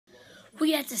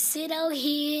We have to sit out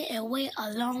here and wait a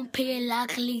long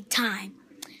periodically time.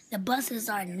 The buses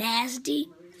are nasty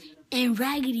and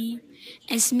raggedy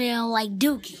and smell like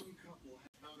dookie.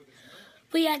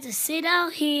 We have to sit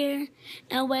out here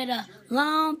and wait a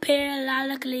long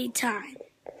periodically time.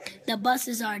 The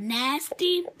buses are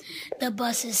nasty, the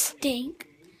buses stink,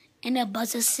 and the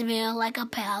buses smell like a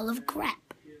pile of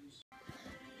crap.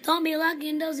 Don't be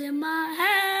locking doors in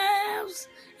my house.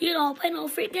 You don't pay no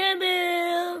freaking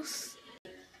bills.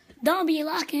 Don't be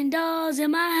locking doors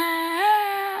in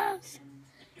my house.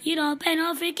 You don't pay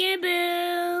no freaking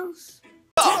bills.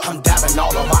 I'm dabbing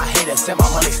all of my haters and my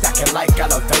money stacking like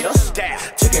elevators.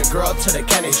 Took a girl to the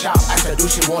candy shop, asked her do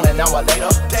she want an hour later.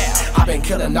 I've been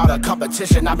killing all the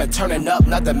competition, I've been turning up,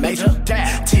 nothing major.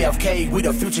 TFK, we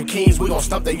the future kings, we gon'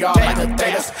 stump the yard like the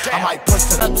Datas. I might push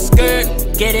to the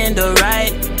skirt, get in the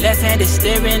right. Left hand is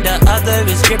steering, the other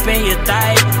is gripping your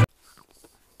thigh.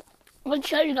 What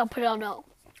show you gonna put on though?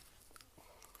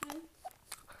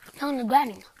 On the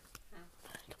granny.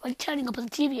 What channel you gonna put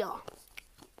the TV on?